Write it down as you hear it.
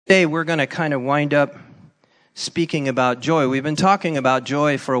Today we're going to kind of wind up speaking about joy. We've been talking about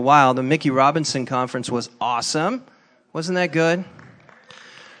joy for a while. The Mickey Robinson conference was awesome. Wasn't that good?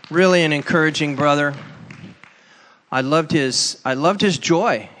 Really an encouraging brother. I loved his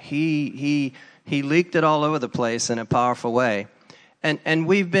joy. He leaked it all over the place in a powerful way. And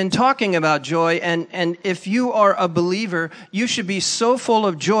we've been talking about joy, and if you are a believer, you should be so full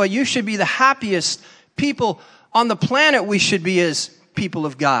of joy. You should be the happiest people on the planet. We should be as people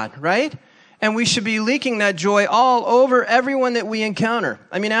of God, right? And we should be leaking that joy all over everyone that we encounter.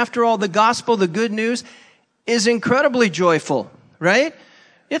 I mean, after all, the gospel, the good news, is incredibly joyful, right?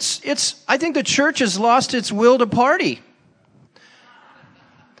 I think the church has lost its will to party.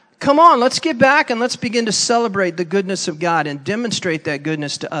 Come on, let's get back and let's begin to celebrate the goodness of God and demonstrate that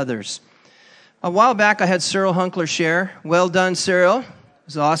goodness to others. A while back, I had Cyril Hunkler share. Well done, Cyril. It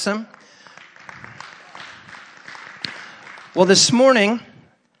was awesome. Well, this morning,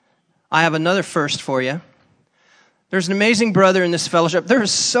 I have another first for you. There's an amazing brother in this fellowship. There are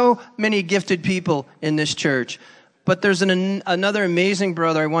so many gifted people in this church. But there's another amazing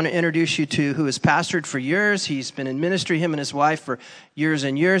brother I want to introduce you to who has pastored for years. He's been in ministry, him and his wife, for years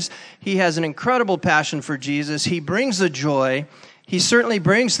and years. He has an incredible passion for Jesus. He brings the joy. He certainly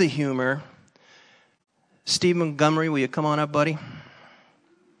brings the humor. Steve Montgomery, will you come on up, buddy?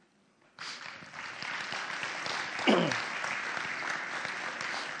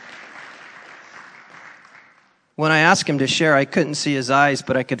 When I asked him to share, I couldn't see his eyes,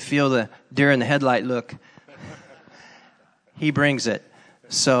 but I could feel the deer in the headlight look. He brings it.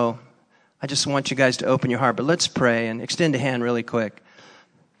 So I just want you guys to open your heart. But let's pray and extend a hand really quick.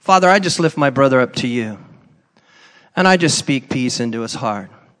 Father, I just lift my brother up to you. And I just speak peace into his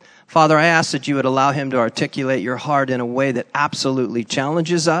heart. Father, I ask that you would allow him to articulate your heart in a way that absolutely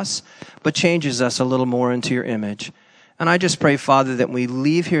challenges us, but changes us a little more into your image. And I just pray, Father, that when we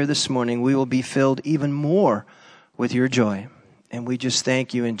leave here this morning, we will be filled even more with your joy. And we just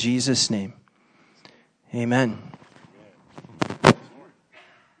thank you in Jesus' name. Amen.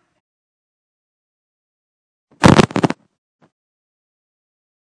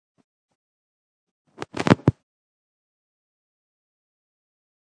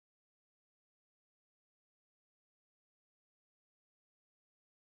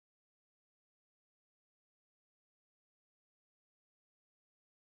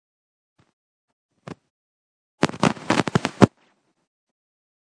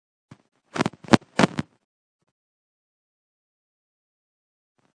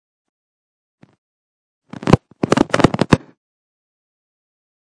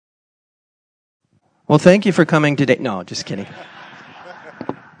 Well, thank you for coming today. No, just kidding.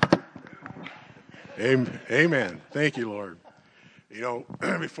 Amen. Thank you, Lord. You know,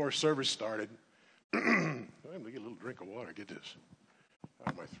 before service started, let me get a little drink of water, get this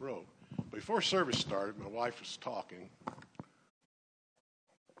out of my throat. Before service started, my wife was talking,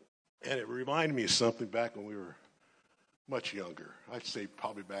 and it reminded me of something back when we were much younger. I'd say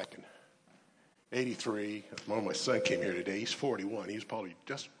probably back in 83. When my son came here today, he's 41. He was probably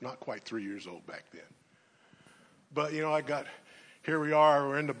just not quite 3 years old back then. But, you know, here we are,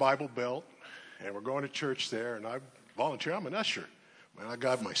 we're in the Bible Belt, and we're going to church there, and I volunteer. I'm an usher. Man, I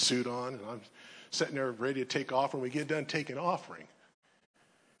got my suit on, and I'm sitting there ready to take offering. We get done taking offering.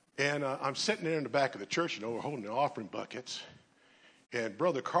 And I'm sitting there in the back of the church, you know, we're holding the offering buckets. And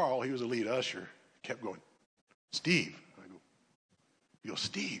Brother Carl, he was the lead usher, kept going, Steve. I go,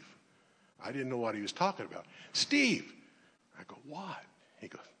 Steve. I didn't know what he was talking about. Steve. I go, what? He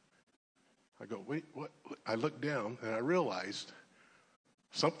goes, I go, wait, what? I looked down, and I realized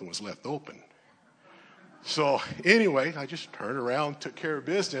something was left open. So anyway, I just turned around, took care of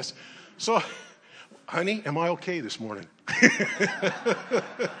business. So, honey, am I okay this morning?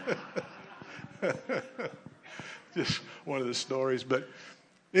 Just one of the stories. But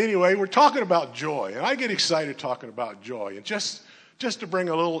anyway, we're talking about joy, and I get excited talking about joy. And just to bring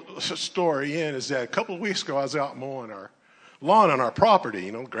a little story in is that a couple of weeks ago, I was out mowing our lawn on our property.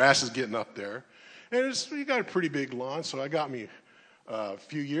 You know, grass is getting up there. And we got a pretty big lawn, so I got me, a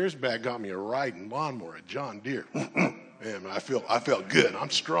few years back, got me a riding lawnmower, a John Deere. Man, I felt good. I'm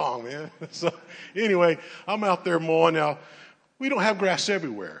strong, man. So anyway, I'm out there mowing. Now, we don't have grass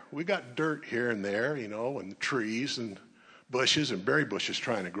everywhere. We got dirt here and there, you know, and trees and bushes and berry bushes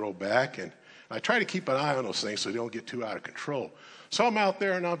trying to grow back. And I try to keep an eye on those things so they don't get too out of control. So I'm out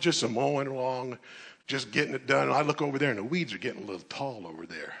there, and I'm just mowing along, just getting it done. And I look over there, and the weeds are getting a little tall over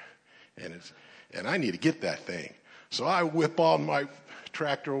there. And I need to get that thing. So I whip on my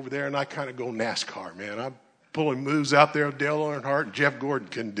tractor over there, and I kind of go NASCAR, man. I'm pulling moves out there Dale Earnhardt and Jeff Gordon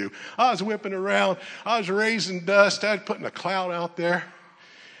couldn't do. I was whipping around. I was raising dust. I was putting a cloud out there.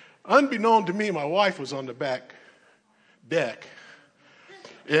 Unbeknown to me, my wife was on the back deck.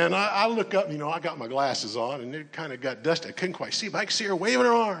 And I look up, I got my glasses on, and it kind of got dusty. I couldn't quite see, but I could see her waving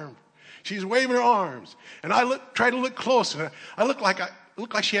her arm. She's waving her arms. And I tried to look close, and I looked like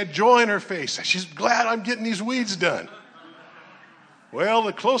she had joy in her face. She's glad I'm getting these weeds done. Well,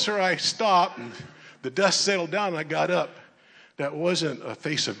 the closer I stopped, and the dust settled down, and I got up, that wasn't a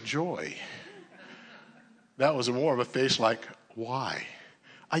face of joy. That was more of a face like, why?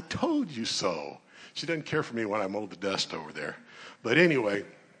 I told you so. She doesn't care for me when I mow the dust over there. But anyway,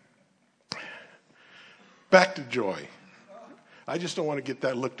 back to joy. I just don't want to get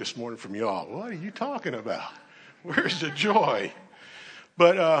that look this morning from y'all. What are you talking about? Where's the joy?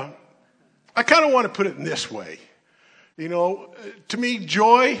 But I kind of want to put it in this way. To me,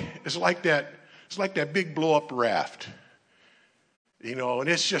 joy is like that. It's like that big blow-up raft. And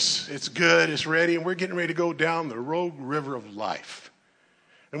it's good, it's ready, and we're getting ready to go down the rogue river of life.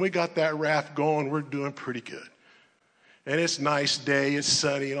 And we got that raft going, we're doing pretty good. And it's a nice day, it's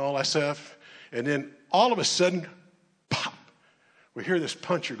sunny and all that stuff. And then all of a sudden, pop, we hear this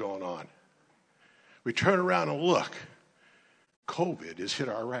puncher going on. We turn around and look. COVID has hit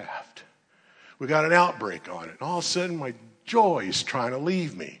our raft. We got an outbreak on it. And all of a sudden, my joy is trying to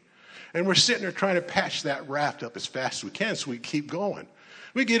leave me. And we're sitting there trying to patch that raft up as fast as we can so we keep going.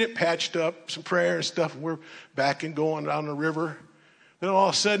 We get it patched up, some prayer and stuff, and we're back and going down the river. Then all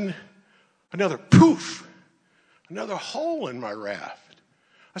of a sudden, another poof, another hole in my raft.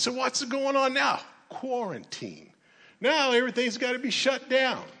 I said, what's going on now? Quarantine. Now everything's got to be shut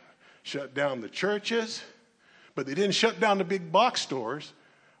down. Shut down the churches, but they didn't shut down the big box stores.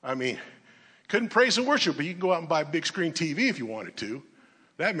 I mean, couldn't praise and worship, but you can go out and buy a big screen TV if you wanted to.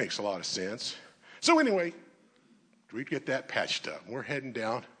 That makes a lot of sense. So anyway, we get that patched up. We're heading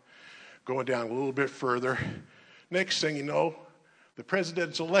down, going down a little bit further. Next thing you know, the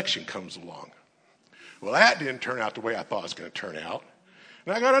presidential election comes along. Well, that didn't turn out the way I thought it was going to turn out.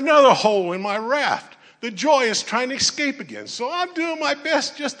 And I got another hole in my raft. The joy is trying to escape again. So I'm doing my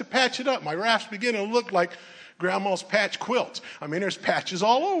best just to patch it up. My raft's beginning to look like Grandma's patch quilts. I mean, there's patches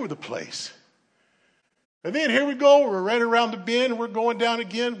all over the place. And then here we go. We're right around the bend. We're going down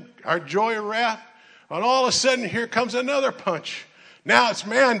again, our joy raft. And all of a sudden, here comes another punch. Now it's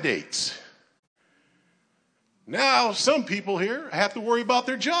mandates. Now some people here have to worry about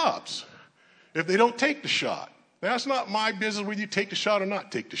their jobs if they don't take the shot. Now, it's not my business whether you take the shot or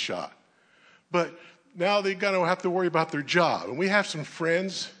not take the shot. But now they're going to have to worry about their job. And we have some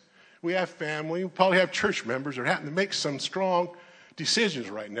friends, we have family, we probably have church members that are having to make some strong decisions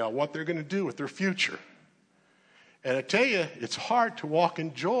right now, what they're going to do with their future. And I tell you, it's hard to walk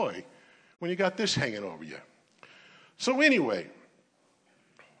in joy when you got this hanging over you. So anyway,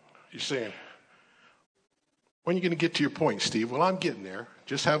 you're saying, when are you going to get to your point, Steve? Well, I'm getting there.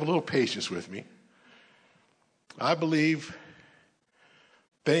 Just have a little patience with me. I believe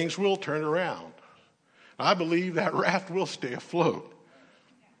things will turn around. I believe that raft will stay afloat.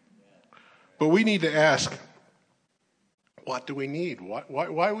 But we need to ask, what do we need? Why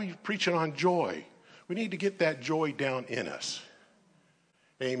are we preaching on joy? We need to get that joy down in us.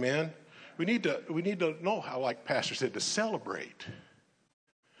 Amen. We need to know how, like Pastor said, to celebrate,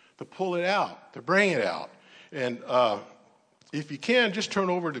 to pull it out, to bring it out. And if you can, just turn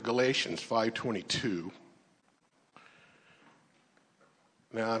over to Galatians 5:22.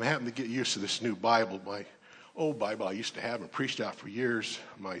 Now, I'm having to get used to this new Bible. My old Bible I used to have and preached out for years,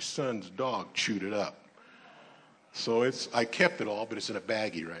 my son's dog chewed it up. So I kept it all, but it's in a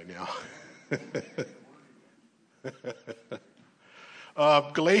baggie right now.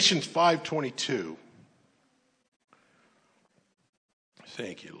 Galatians 5:22.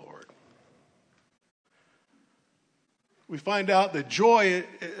 Thank you, Lord. We find out that joy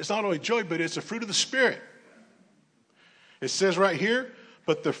is not only joy, but it's a fruit of the Spirit. It says right here,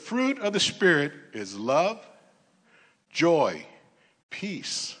 but the fruit of the Spirit is love, joy,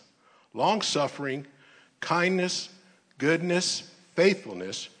 peace, long-suffering, kindness, goodness,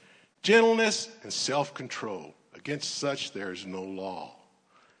 faithfulness, gentleness, and self-control. Against such there is no law.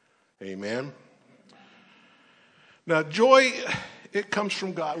 Amen. Now, joy, it comes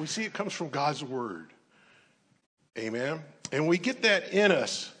from God. We see it comes from God's word. Amen. And we get that in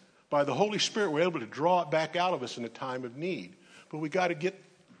us by the Holy Spirit. We're able to draw it back out of us in a time of need. But we got to get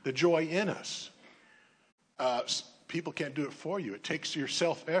the joy in us. People can't do it for you. It takes your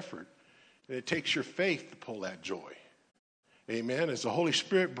self-effort. And it takes your faith to pull that joy. Amen. As the Holy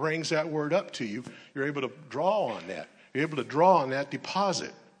Spirit brings that word up to you, you're able to draw on that. You're able to draw on that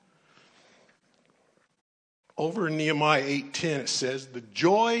deposit. Over in Nehemiah 8:10, it says, the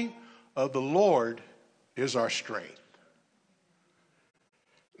joy of the Lord is our strength.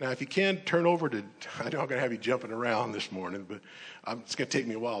 Now, if you can, turn over to, I know I'm going to have you jumping around this morning, but it's going to take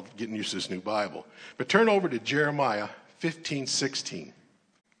me a while getting used to this new Bible. But turn over to Jeremiah 15:16.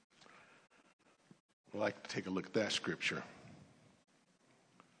 I'd like to take a look at that scripture.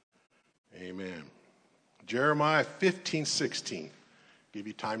 Amen. Jeremiah 15:16. Give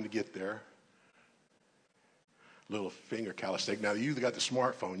you time to get there. Little finger calisthenics. Now, you got the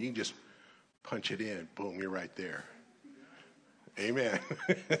smartphone. You can just punch it in. Boom, you're right there. Amen.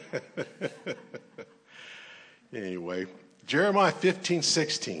 Anyway, Jeremiah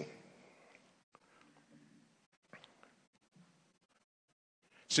 15:16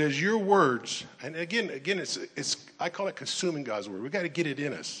 says, "Your words," and again, it's I call it consuming God's word. We got to get it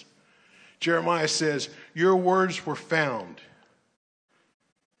in us. Jeremiah says, "Your words were found,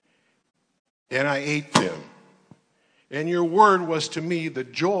 and I ate them, and your word was to me the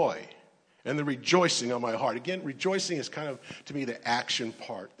joy and the rejoicing of my heart." Again, rejoicing is kind of, to me, the action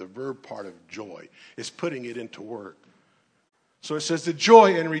part, the verb part of joy. It's putting it into work. So it says, "The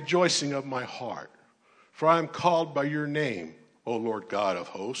joy and rejoicing of my heart, for I am called by your name, O Lord God of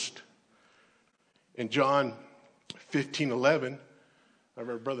hosts." In John 15:11, I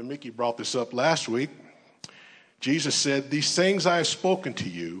remember Brother Mickey brought this up last week. Jesus said, "These things I have spoken to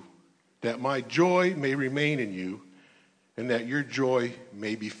you, that my joy may remain in you, and that your joy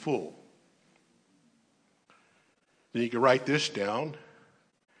may be full." Then you can write this down.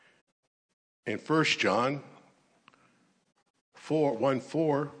 In 1 John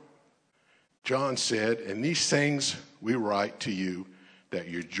 4:1-4, John said, "And these things we write to you, that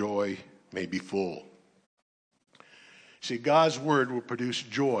your joy may be full." See, God's word will produce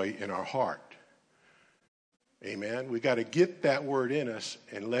joy in our heart. Amen. We got to get that word in us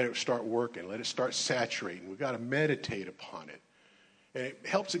and let it start working. Let it start saturating. We got to meditate upon it. And it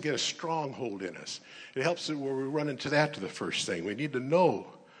helps it get a stronghold in us. It helps it where we run into that to the first thing. We need to know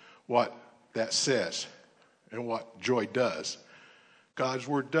what that says and what joy does. God's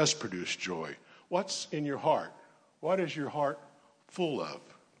word does produce joy. What's in your heart? What is your heart full of?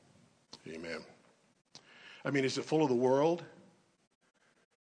 Amen. I mean, is it full of the world?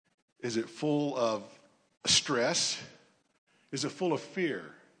 Is it full of stress? Is it full of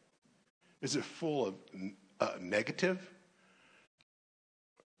fear? Is it full of negative?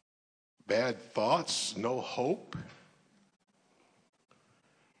 Bad thoughts? No hope?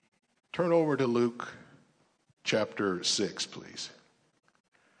 Turn over to Luke chapter 6, please.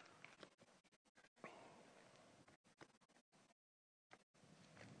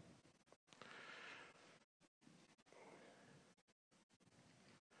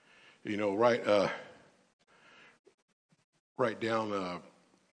 You know, write down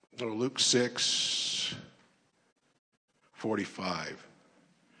Luke 6:45.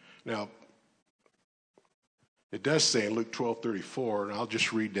 Now, it does say in Luke 12:34, and I'll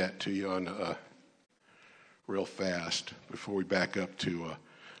just read that to you on real fast before we back up to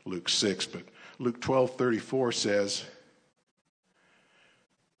Luke 6. But Luke 12:34 says,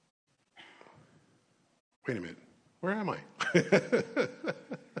 wait a minute, where am I?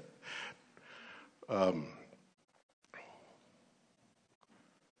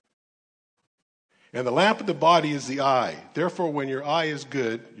 And the lamp of the body is the eye. Therefore, when your eye is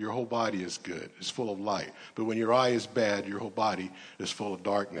good, your whole body is good. It's full of light. But when your eye is bad, your whole body is full of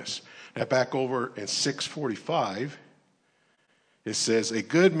darkness. Now, back over in 6:45, it says, "A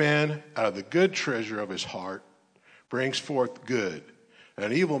good man out of the good treasure of his heart brings forth good.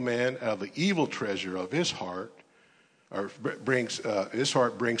 An evil man out of the evil treasure of his heart, brings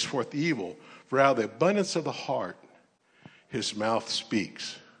forth evil. For out of the abundance of the heart, his mouth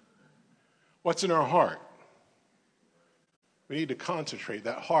speaks." What's in our heart? We need to concentrate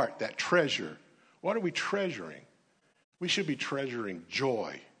that heart, that treasure. What are we treasuring? We should be treasuring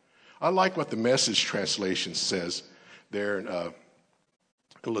joy. I like what the Message translation says there in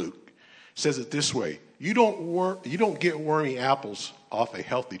Luke. It says it this way: you don't get wormy apples off a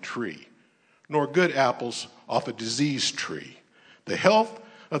healthy tree, nor good apples off a diseased tree. The health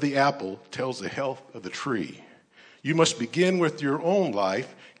of the apple tells the health of the tree. You must begin with your own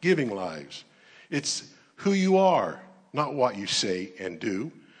life, giving lives. It's who you are, not what you say and do,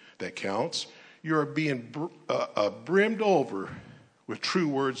 that counts. You are being brimmed over with true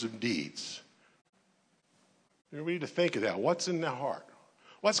words and deeds. We need to think of that. What's in the heart?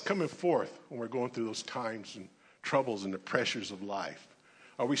 What's coming forth when we're going through those times and troubles and the pressures of life?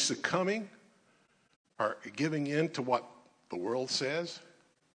 Are we succumbing or giving in to what the world says?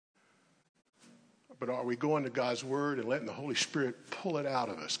 But are we going to God's word and letting the Holy Spirit pull it out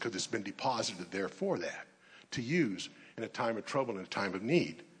of us because it's been deposited there for that, to use in a time of trouble and a time of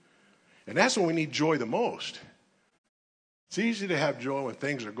need? And that's when we need joy the most. It's easy to have joy when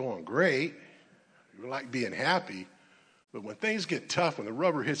things are going great. We like being happy. But when things get tough, when the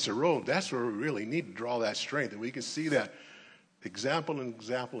rubber hits the road, that's where we really need to draw that strength. And we can see that example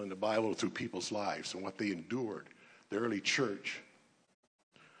in the Bible through people's lives and what they endured, the early church.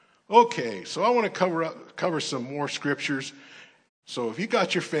 Okay, so I want to cover some more scriptures. So if you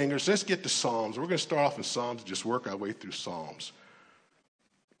got your fingers, let's get to Psalms. We're going to start off in Psalms and just work our way through Psalms.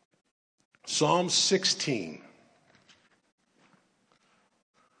 Psalm 16.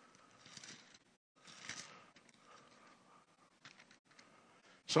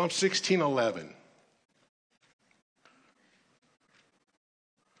 Psalm 16:11.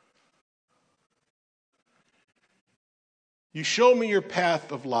 You show me your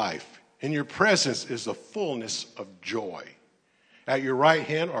path of life. In your presence is the fullness of joy. At your right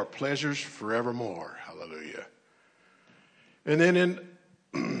hand are pleasures forevermore. Hallelujah. And then in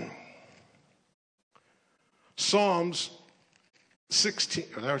Psalms 16,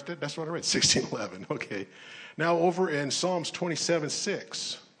 that's what I read, 16:11. Okay. Now over in Psalms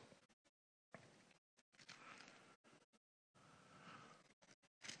 27:6.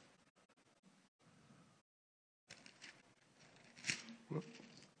 Whoop.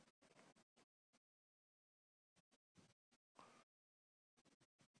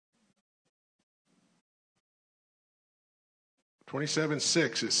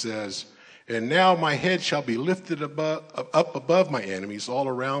 27:6 it says, and now my head shall be lifted up above my enemies all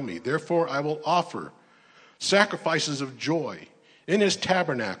around me. Therefore I will offer sacrifices of joy in his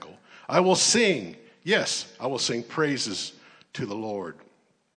tabernacle. I will sing, yes, I will sing praises to the Lord.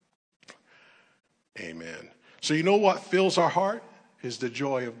 Amen. So you know what fills our heart? Is the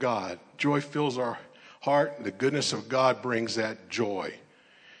joy of God. Joy fills our heart. The goodness of God brings that joy.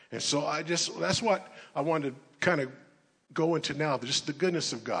 And so that's what I wanted to kind of go into now, just the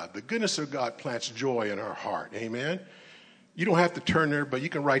goodness of God. The goodness of God plants joy in our heart. Amen. You don't have to turn there, but you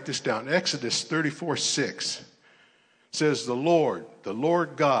can write this down. Exodus 34:6 says, the Lord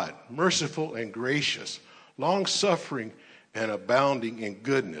God, merciful and gracious, long-suffering and abounding in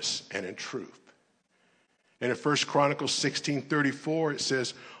goodness and in truth. And in 1 Chronicles 16:34, it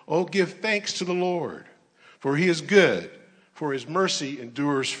says, oh, give thanks to the Lord, for he is good, for his mercy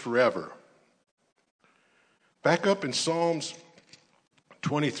endures forever. Back up in Psalms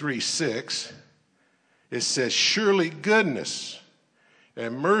 23:6, it says, surely goodness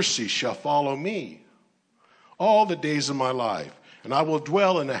and mercy shall follow me all the days of my life, and I will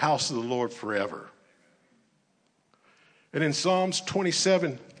dwell in the house of the Lord forever. And in Psalms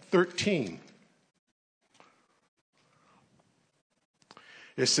 27:13,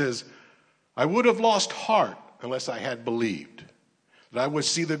 it says, I would have lost heart unless I had believed that I would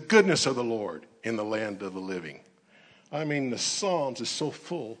see the goodness of the Lord in the land of the living. I mean, the Psalms is so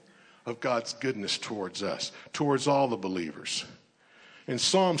full of God's goodness towards us, towards all the believers. In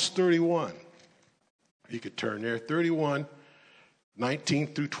Psalms 31, you could turn there,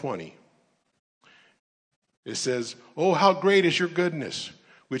 31:19 through 20. It says, oh, how great is your goodness,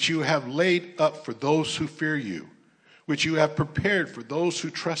 which you have laid up for those who fear you, which you have prepared for those who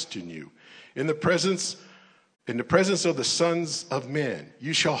trust in you. In the presence of the sons of men,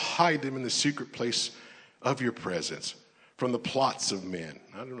 you shall hide them in the secret place of your presence from the plots of men.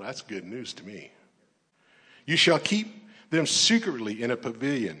 I don't know, that's good news to me. You shall keep them secretly in a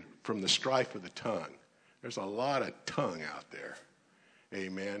pavilion from the strife of the tongue. There's a lot of tongue out there.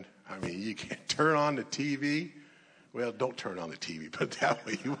 Amen. I mean, you can turn on the TV. Well, don't turn on the TV, but that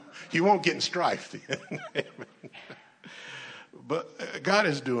way you won't get in strife. But God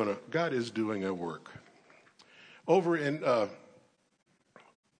is doing a work. Over in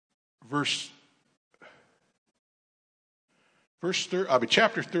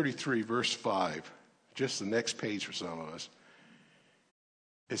chapter 33, verse 5, just the next page for some of us.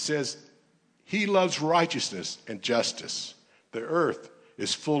 It says, he loves righteousness and justice. The earth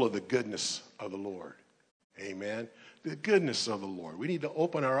is full of the goodness of the Lord. Amen. The goodness of the Lord. We need to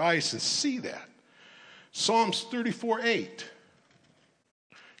open our eyes and see that. Psalms 34:8.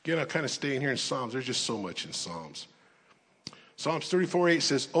 Again, I'm kind of staying here in Psalms. There's just so much in Psalms. Psalms 34:8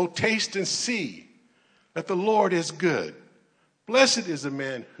 says, oh, taste and see that the Lord is good. Blessed is the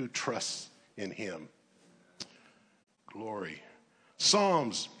man who trusts in him. Glory.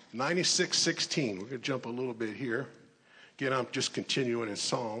 Psalms 96:16. We're going to jump a little bit here. Again, I'm just continuing in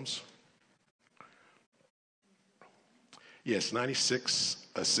Psalms. Yes,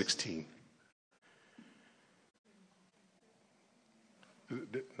 96:16.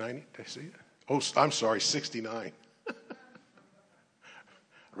 90, did I see it? Oh, I'm sorry, 69. I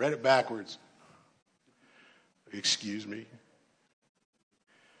read it backwards. Excuse me.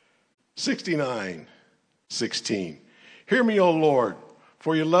 69:16. Hear me, O Lord,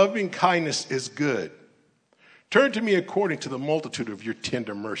 for your loving kindness is good. Turn to me according to the multitude of your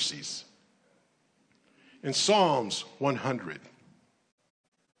tender mercies. In Psalms 100.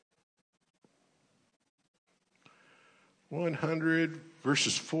 100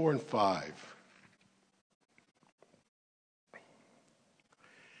 verses 4 and 5.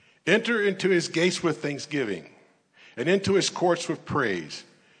 Enter into his gates with thanksgiving and into his courts with praise.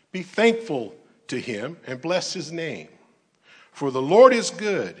 Be thankful to him and bless his name. For the Lord is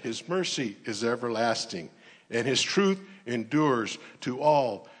good, his mercy is everlasting, and his truth endures to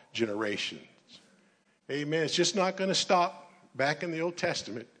all generations. Amen. It's just not going to stop back in the Old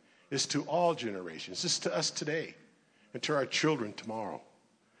Testament. It's to all generations. It's to us today and to our children tomorrow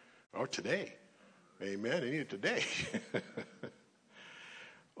or today. Amen. And even today.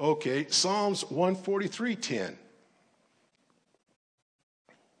 Okay, Psalms 143:10.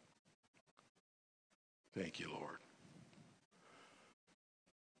 Thank you, Lord.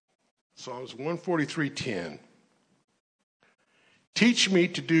 Psalms 143:10. Teach me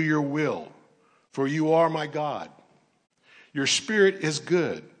to do your will, for you are my God. Your spirit is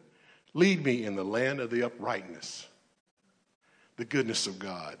good. Lead me in the land of the uprightness. The goodness of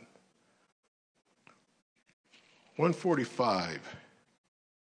God. 145.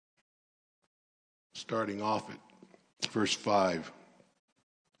 Starting off at verse 5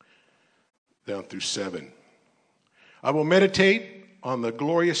 down through 7. I will meditate on the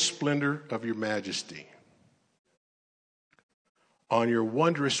glorious splendor of your majesty, on your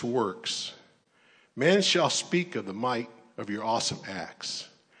wondrous works. Men shall speak of the might of your awesome acts,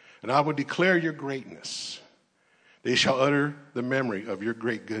 and I will declare your greatness. They shall utter the memory of your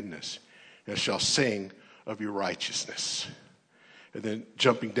great goodness, and shall sing of your righteousness. And then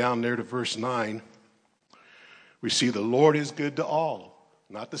jumping down there to verse 9, we see the Lord is good to all,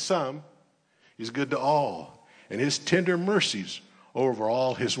 not to some. He's good to all, and his tender mercies over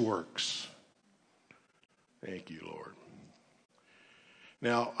all his works. Thank you, Lord.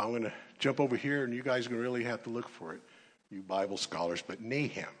 Now, I'm going to jump over here, and you guys are going to really have to look for it, you Bible scholars, but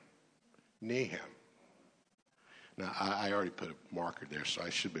Nahum. Nahum. Now, I already put a marker there, so I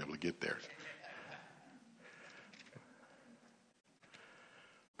should be able to get there.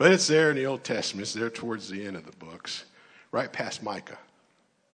 But it's there in the Old Testament. It's there towards the end of the books, right past Micah.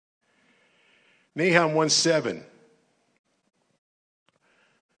 Nahum 1:7.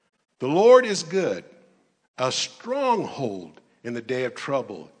 The Lord is good, a stronghold in the day of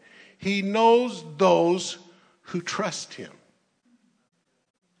trouble. He knows those who trust him.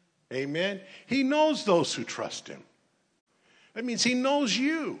 Amen. He knows those who trust him. That means he knows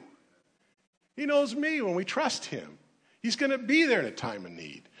you. He knows me when we trust him. He's going to be there in a time of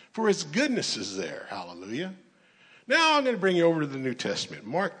need. For his goodness is there. Hallelujah. Now I'm going to bring you over to the New Testament.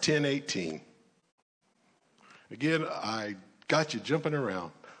 Mark 10:18. Again, I got you jumping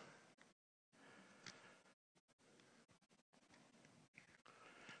around.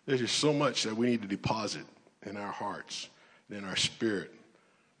 There's just so much that we need to deposit in our hearts and in our spirit.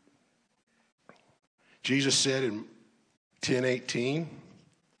 Jesus said in 10:18,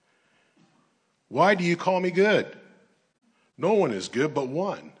 why do you call me good? No one is good but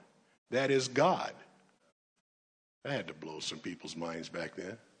one. That is God. That had to blow some people's minds back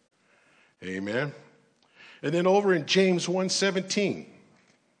then. Amen. And then over in James 1:17.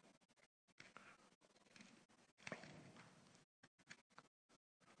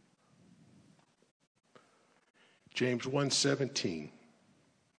 James 1:17.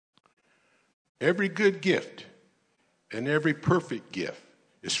 Every good gift and every perfect gift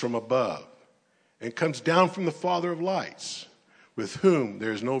is from above and comes down from the Father of lights, with whom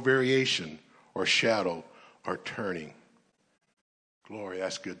there is no variation or shadow or turning. Glory,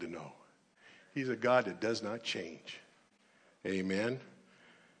 that's good to know. He's a God that does not change. Amen.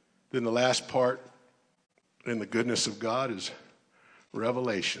 Then the last part in the goodness of God is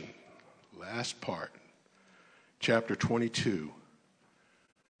Revelation. Last part. Chapter 22.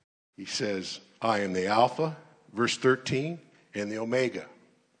 He says, I am the Alpha, verse 13, and the Omega,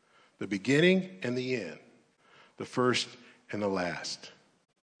 the beginning and the end, the first and the last.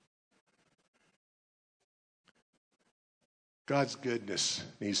 God's goodness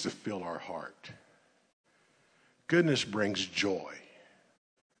needs to fill our heart. Goodness brings joy.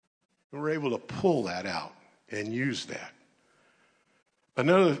 And we're able to pull that out and use that.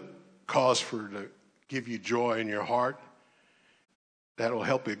 Another cause to give you joy in your heart that will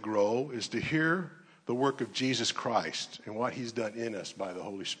help it grow is to hear the work of Jesus Christ and what he's done in us by the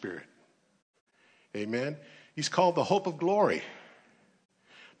Holy Spirit. Amen. He's called the hope of glory.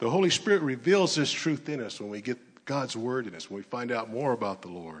 The Holy Spirit reveals this truth in us when we get God's word in us, when we find out more about the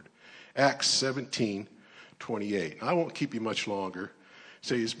Lord. Acts 17, 28. I won't keep you much longer.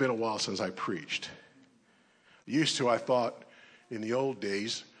 Say it's been a while since I preached. Used to, I thought in the old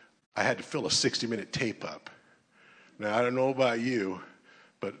days, I had to fill a 60-minute tape up. Now, I don't know about you,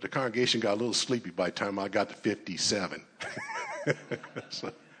 but the congregation got a little sleepy by the time I got to 57.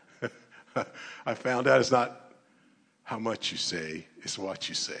 So, I found out it's not how much you say, it's what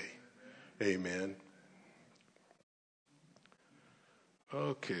you say. Amen.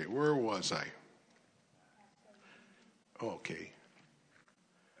 Okay, where was I? Okay.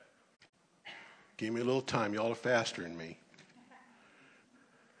 Give me a little time. Y'all are faster than me.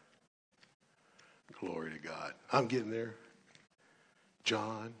 Glory to God. I'm getting there.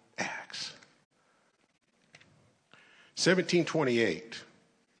 John, Acts. 1728.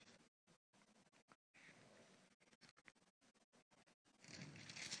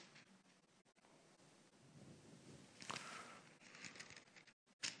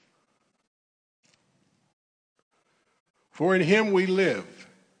 For in him we live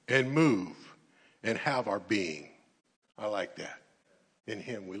and move and have our being. I like that. In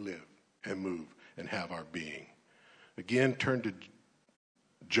him we live and move and have our being. Again, turn to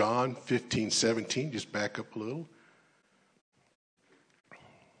John 15:17. Just back up a little.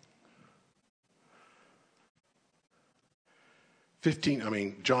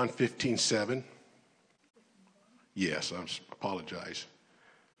 John 15:7. Yes, I apologize.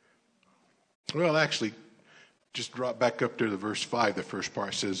 Well, actually, just drop back up there to verse 5. The first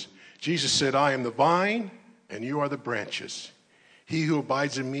part says, Jesus said, I am the vine, and you are the branches. He who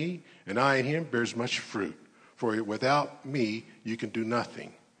abides in me, and I in him, bears much fruit. For without me, you can do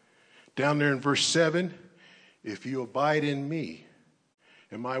nothing. Down there in verse 7, if you abide in me,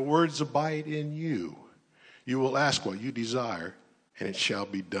 and my words abide in you, you will ask what you desire, and it shall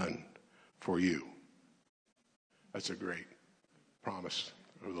be done for you. That's a great promise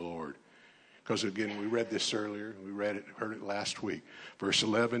of the Lord. Because again, we read this earlier, we heard it last week. Verse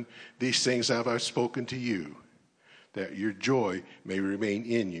 11, these things have I spoken to you, that your joy may remain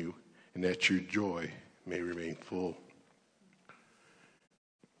in you, and that your joy may remain full.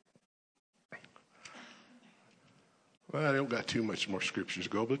 Well, I don't got too much more scriptures to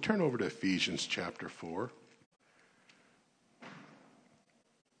go, but turn over to Ephesians chapter 4.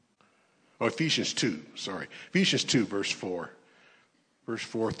 Oh, Ephesians 2, sorry. Ephesians 2, verse 4. Verse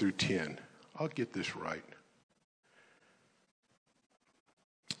 4 through 10. I'll get this right.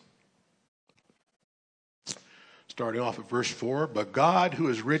 Starting off at verse 4. But God, who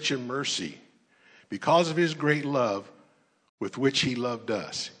is rich in mercy, because of his great love with which he loved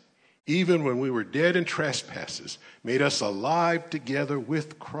us, even when we were dead in trespasses, made us alive together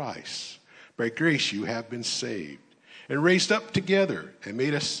with Christ. By grace you have been saved, and raised up together, and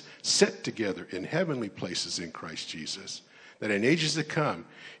made us sit together in heavenly places in Christ Jesus, that in ages to come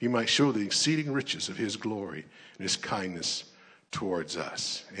he might show the exceeding riches of his glory and his kindness towards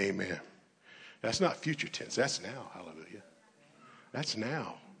us. Amen. That's not future tense. That's now. Hallelujah. That's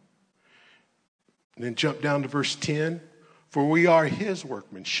now. And then jump down to verse 10. For we are his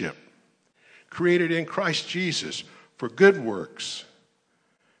workmanship, created in Christ Jesus for good works,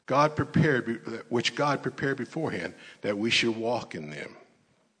 which God prepared beforehand that we should walk in them.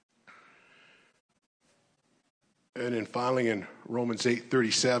 And then finally in Romans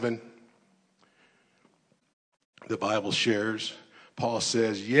 8:37, the Bible shares, Paul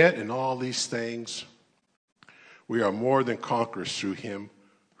says, yet in all these things we are more than conquerors through him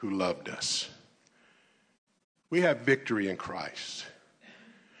who loved us. We have victory in Christ.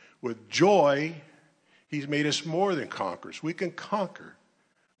 With joy, he's made us more than conquerors. We can conquer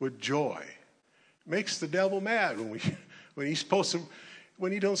with joy. It makes the devil mad when he's supposed to,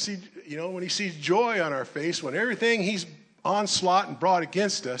 when he sees joy on our face, when everything he's onslaught and brought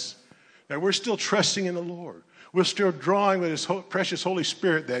against us, that we're still trusting in the Lord. We're still drawing with his precious Holy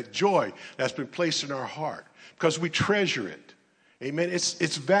Spirit that joy that's been placed in our heart because we treasure it. Amen.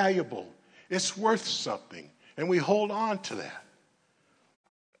 It's valuable. It's worth something. And we hold on to that.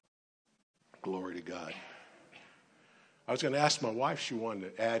 Glory to God. I was going to ask my wife if she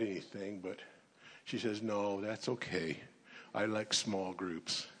wanted to add anything, but she says, no, that's okay. I like small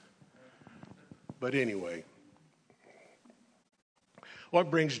groups. But anyway, what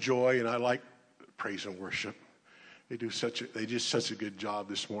brings joy, and I like praise and worship. They did such a good job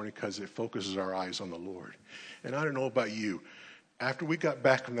this morning because it focuses our eyes on the Lord. And I don't know about you. After we got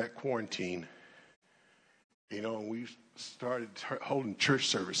back from that quarantine, and we started holding church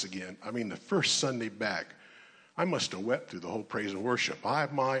service again. I mean, the first Sunday back, I must have wept through the whole praise and worship.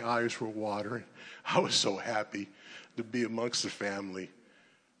 My eyes were watering. I was so happy to be amongst the family,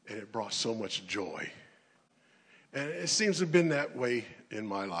 and it brought so much joy. And it seems to have been that way in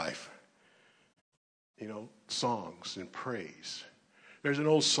my life. songs and praise. There's an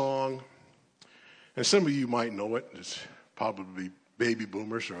old song, and some of you might know it. It's probably baby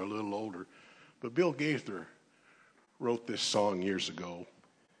boomers or a little older. But Bill Gaither wrote this song years ago.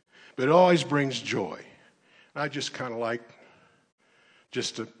 But it always brings joy. I just kind of like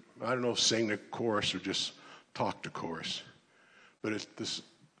just to, sing the chorus or just talk the chorus. But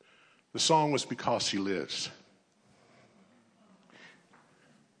the song was Because He Lives.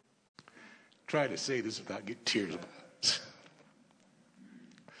 Try to say this without getting tears.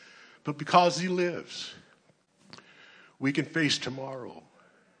 But because He lives, we can face tomorrow.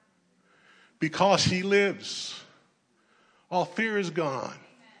 Because He lives, all fear is gone.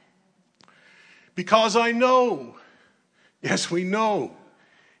 Because I know, yes, we know,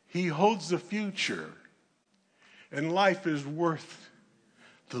 He holds the future, and life is worth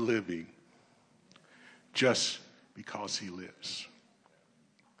the living just because He lives.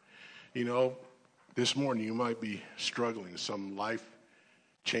 This morning you might be struggling with some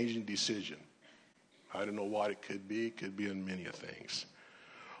life-changing decision. I don't know what it could be. It could be in many things.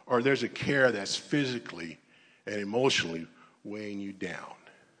 Or there's a care that's physically and emotionally weighing you down.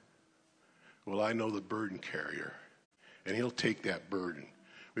 Well, I know the burden carrier, and He'll take that burden.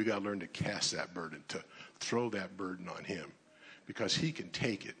 We got to learn to cast that burden, to throw that burden on Him, because He can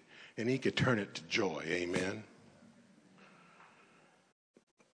take it, and He can turn it to joy. Amen.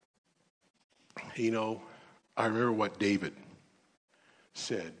 I remember what David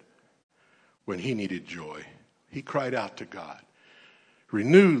said when he needed joy. He cried out to God,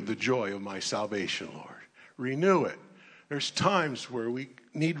 "Renew the joy of my salvation, Lord. Renew it." There's times where we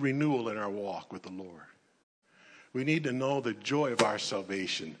need renewal in our walk with the Lord. We need to know the joy of our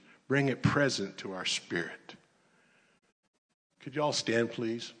salvation. Bring it present to our spirit. Could you all stand,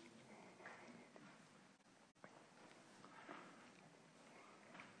 please?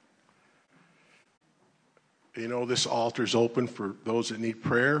 This altar's open for those that need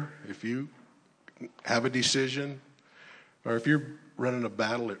prayer. If you have a decision, or if you're running a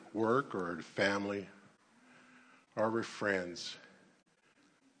battle at work or at family or with friends,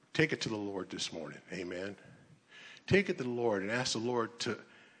 take it to the Lord this morning. Amen. Take it to the Lord and ask the Lord to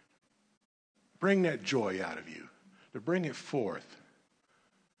bring that joy out of you, to bring it forth.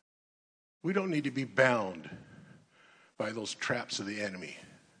 We don't need to be bound by those traps of the enemy.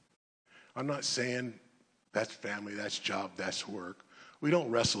 I'm not saying that's family, that's job, that's work. We don't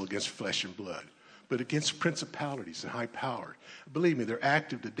wrestle against flesh and blood, but against principalities and high power. Believe me, they're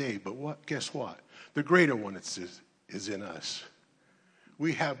active today, but guess what? The greater one is in us.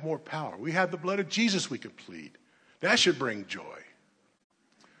 We have more power. We have the blood of Jesus we can plead. That should bring joy.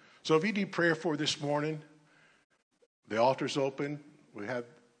 So if you need prayer for this morning, the altar's open. We have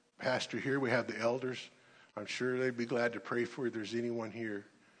Pastor here. We have the elders. I'm sure they'd be glad to pray for you if there's anyone here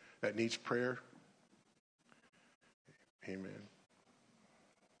that needs prayer. Amen.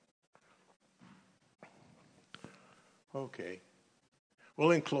 Okay.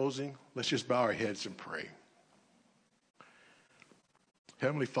 Well, in closing, let's just bow our heads and pray.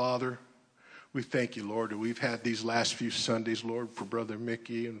 Heavenly Father, we thank you, Lord, that we've had these last few Sundays, Lord, for Brother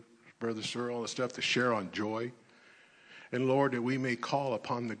Mickey and Brother Sir, all the stuff to share on joy. And, Lord, that we may call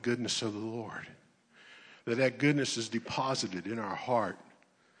upon the goodness of the Lord, that goodness is deposited in our heart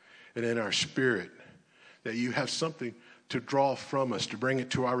and in our spirit, that you have something to draw from us, to bring it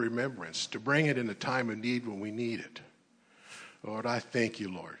to our remembrance, to bring it in a time of need when we need it. Lord, I thank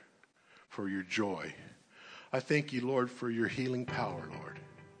you, Lord, for your joy. I thank you, Lord, for your healing power, Lord.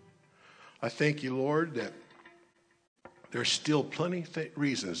 I thank you, Lord, that there's still plenty of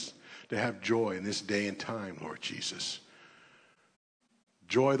reasons to have joy in this day and time, Lord Jesus.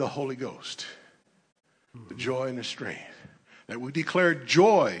 Joy of the Holy Ghost, the joy and the strength, that we declare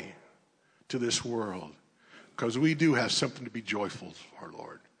joy to this world, because we do have something to be joyful for,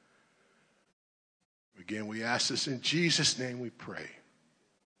 Lord. Again, we ask this in Jesus' name we pray.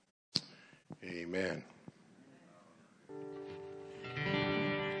 Amen.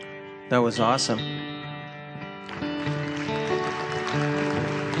 That was awesome.